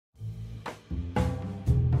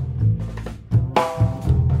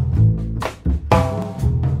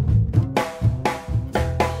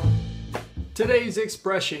Today's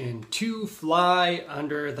expression, to fly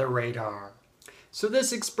under the radar. So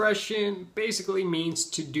this expression basically means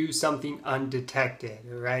to do something undetected,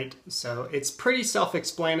 right? So it's pretty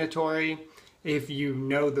self-explanatory if you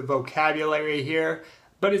know the vocabulary here,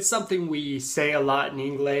 but it's something we say a lot in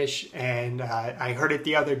English, and I heard it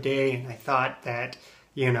the other day and I thought that,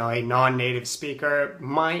 you know, a non-native speaker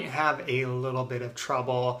might have a little bit of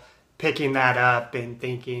trouble picking that up and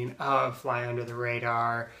thinking, oh, fly under the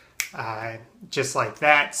radar, just like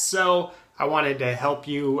that. So I wanted to help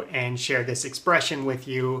you and share this expression with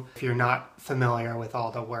you. If you're not familiar with all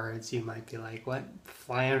the words, you might be like, what?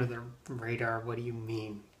 Fly under the radar? What do you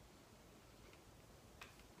mean?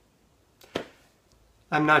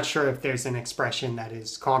 I'm not sure if there's an expression that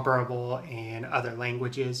is comparable in other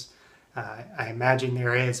languages. I imagine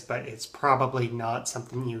there is, but it's probably not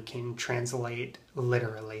something you can translate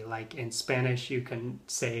literally. Like in Spanish, you can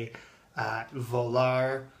say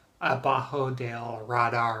volar abajo del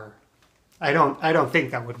radar. I don't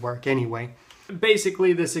think that would work anyway.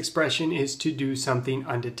 Basically, this expression is to do something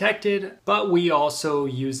undetected, but we also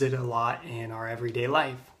use it a lot in our everyday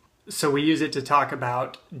life. So we use it to talk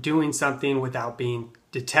about doing something without being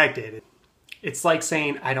detected. It's like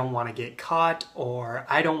saying, I don't want to get caught, or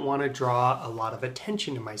I don't want to draw a lot of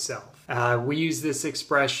attention to myself. We use this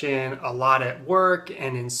expression a lot at work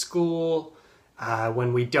and in school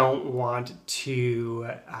when we don't want to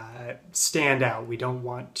stand out. We don't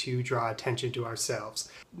want to draw attention to ourselves.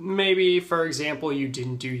 Maybe, for example, you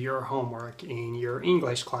didn't do your homework in your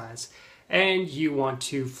English class, and you want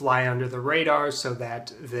to fly under the radar so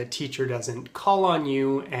that the teacher doesn't call on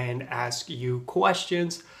you and ask you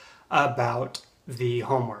questions about the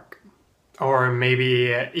homework. Or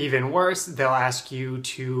maybe even worse, they'll ask you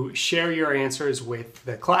to share your answers with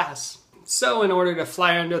the class. So in order to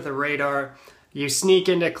fly under the radar, you sneak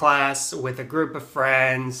into class with a group of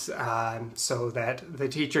friends so that the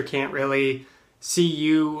teacher can't really see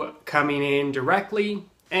you coming in directly.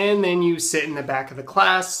 And then you sit in the back of the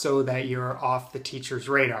class so that you're off the teacher's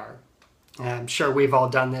radar. I'm sure we've all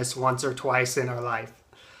done this once or twice in our life.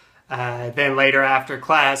 Then later after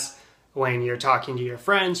class, when you're talking to your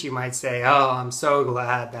friends, you might say, oh, I'm so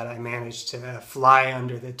glad that I managed to fly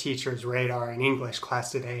under the teacher's radar in English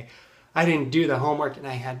class today. I didn't do the homework and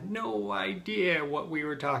I had no idea what we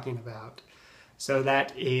were talking about. So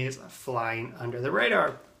that is flying under the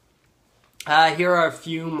radar. Here are a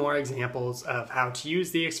few more examples of how to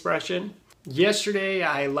use the expression. Yesterday,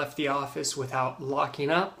 I left the office without locking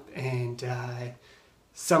up, and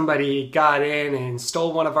somebody got in and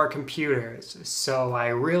stole one of our computers. So I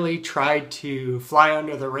really tried to fly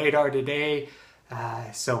under the radar today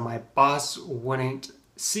so my boss wouldn't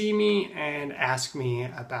see me and ask me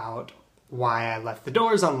about why I left the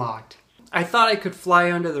doors unlocked. I thought I could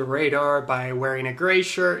fly under the radar by wearing a gray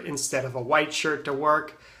shirt instead of a white shirt to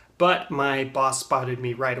work, but my boss spotted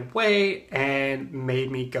me right away and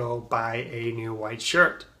made me go buy a new white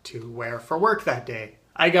shirt to wear for work that day.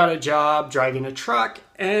 I got a job driving a truck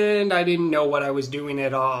and I didn't know what I was doing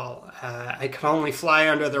at all. I could only fly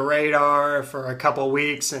under the radar for a couple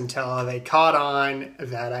weeks until they caught on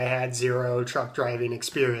that I had zero truck driving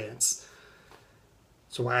experience.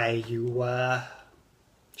 That's why you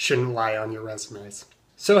shouldn't lie on your resumes.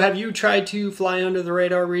 So have you tried to fly under the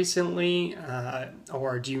radar recently?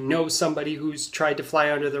 Or do you know somebody who's tried to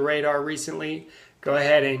fly under the radar recently? Go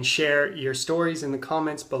ahead and share your stories in the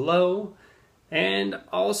comments below. And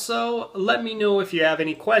also, let me know if you have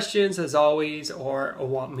any questions, as always, or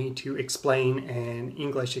want me to explain an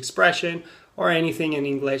English expression or anything in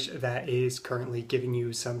English that is currently giving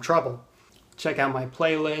you some trouble. Check out my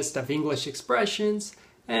playlist of English expressions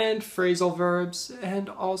and phrasal verbs, and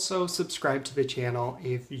also subscribe to the channel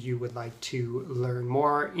if you would like to learn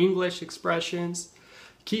more English expressions.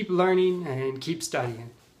 Keep learning and keep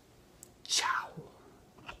studying. Ciao.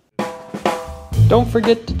 Don't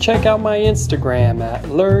forget to check out my Instagram at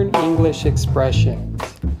Learn English Expressions.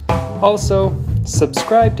 Also,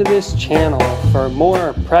 subscribe to this channel for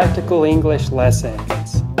more practical English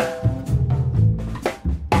lessons.